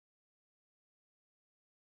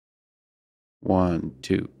1,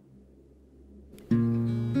 2.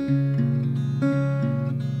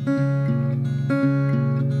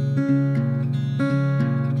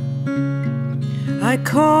 I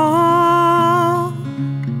call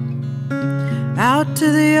out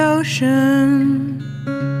to the ocean,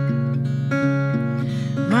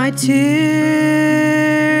 my tears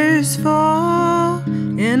fall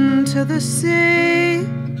into the sea,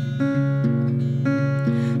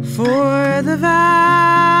 for the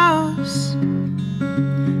vows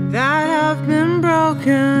that have been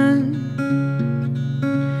broken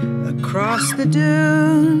across the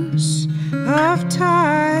dunes of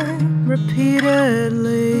time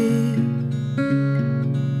repeatedly,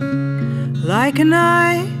 like a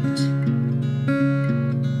knight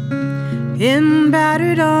in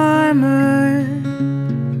battered armor.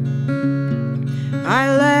 I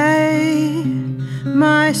lay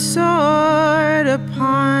my sword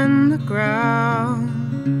upon the ground,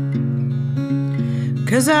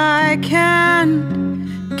 'cause I can't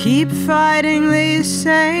keep fighting these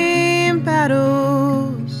same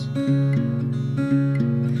battles.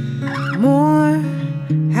 More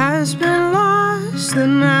has been lost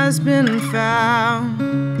than has been found.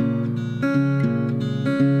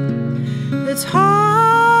 It's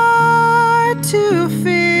hard to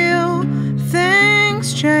feel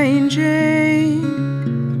things changing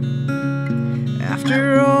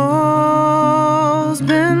after all's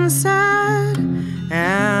been said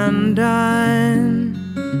and done.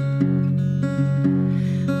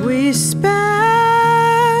 We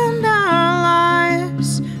spend our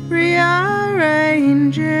lives rearranging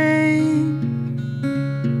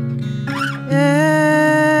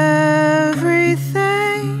everything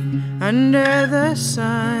under the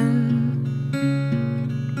sun.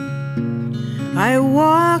 I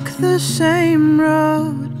walk the same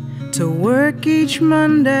road to work each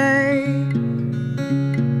Monday.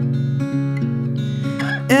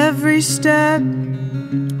 Every step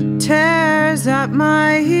tears at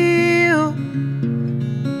my heel.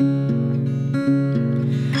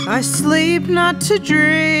 I sleep not to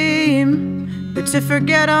dream, but to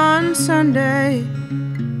forget on Sunday.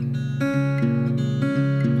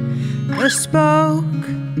 A spoke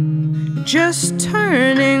just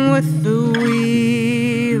turning with the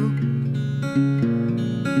wheel.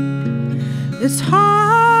 It's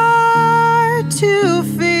hard to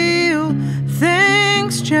feel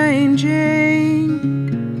things changing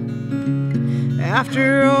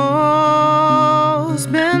after all's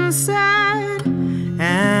been said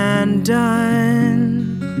and done.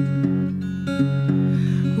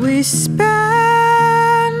 We spend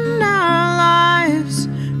our lives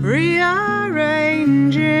rearranging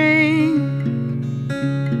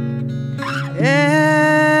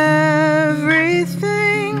everything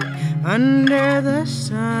under the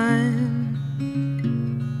sun,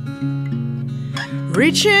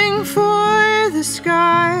 reaching for the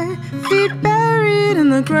sky, feet buried in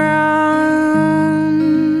the ground,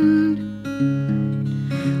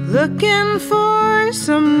 looking for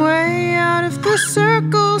some way out of the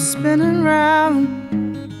circle spinning round.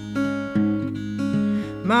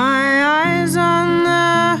 My eyes on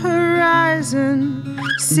the horizon,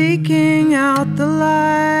 seeking out the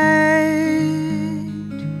light,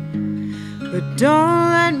 but don't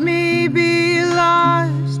let me be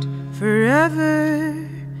lost forever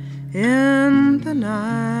in the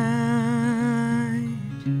night.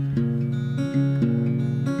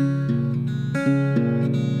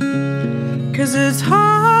 'Cause it's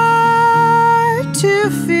hard to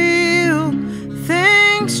feel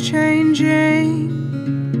things changing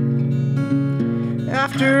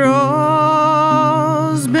after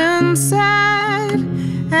all's been said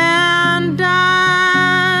and done.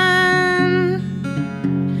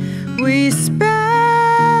 We spend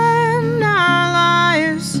our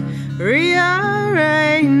lives rearranging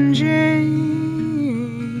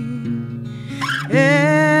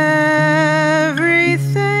everything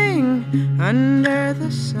under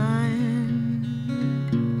the sun,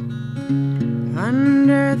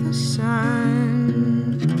 under the sun.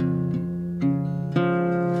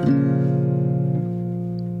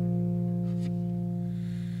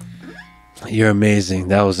 You're amazing.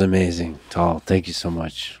 That was amazing, Tal. Thank you so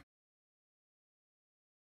much.